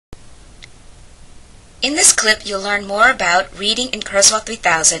In this clip, you'll learn more about reading in Kurzweil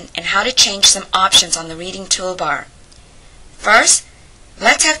 3000 and how to change some options on the Reading Toolbar. First,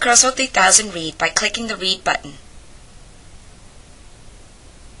 let's have Kurzweil 3000 read by clicking the Read button.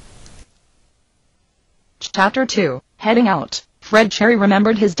 Chapter 2, Heading Out. Fred Cherry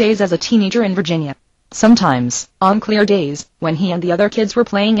remembered his days as a teenager in Virginia. Sometimes, on clear days, when he and the other kids were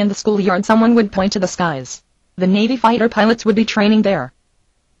playing in the schoolyard, someone would point to the skies. The Navy fighter pilots would be training there.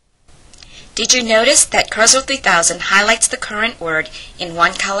 Did you notice that Kurzweil 3000 highlights the current word in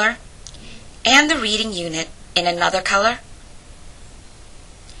one color and the reading unit in another color?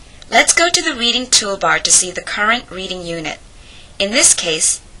 Let's go to the Reading Toolbar to see the current reading unit. In this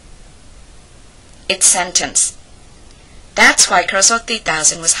case, it's sentence. That's why Kurzweil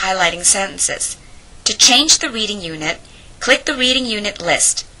 3000 was highlighting sentences. To change the reading unit, click the reading unit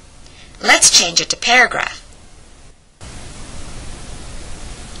list. Let's change it to paragraph.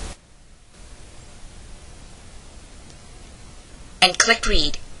 And click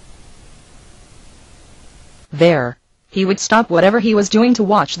Read. There. He would stop whatever he was doing to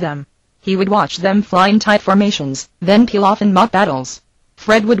watch them. He would watch them fly in tight formations, then peel off in mock battles.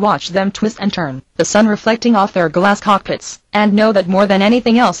 Fred would watch them twist and turn, the sun reflecting off their glass cockpits, and know that more than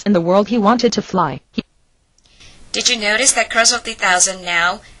anything else in the world he wanted to fly. Did you notice that Kurzweil 3000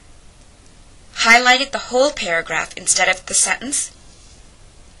 now highlighted the whole paragraph instead of the sentence?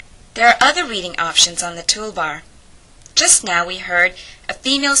 There are other reading options on the toolbar. Just now we heard a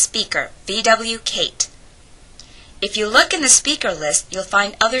female speaker, VW Kate. If you look in the speaker list, you'll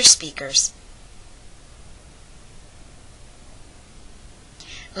find other speakers.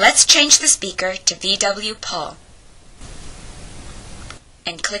 Let's change the speaker to VW Paul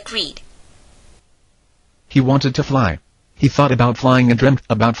and click Read. He wanted to fly. He thought about flying and dreamt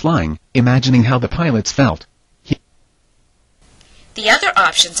about flying, imagining how the pilots felt. The other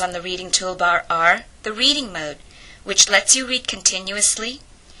options on the Reading Toolbar are the Reading Mode, which lets you read continuously,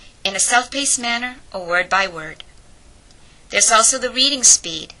 in a self-paced manner, or word by word. There's also the Reading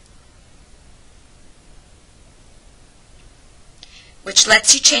Speed, which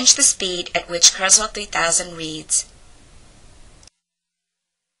lets you change the speed at which Kurzweil 3000 reads.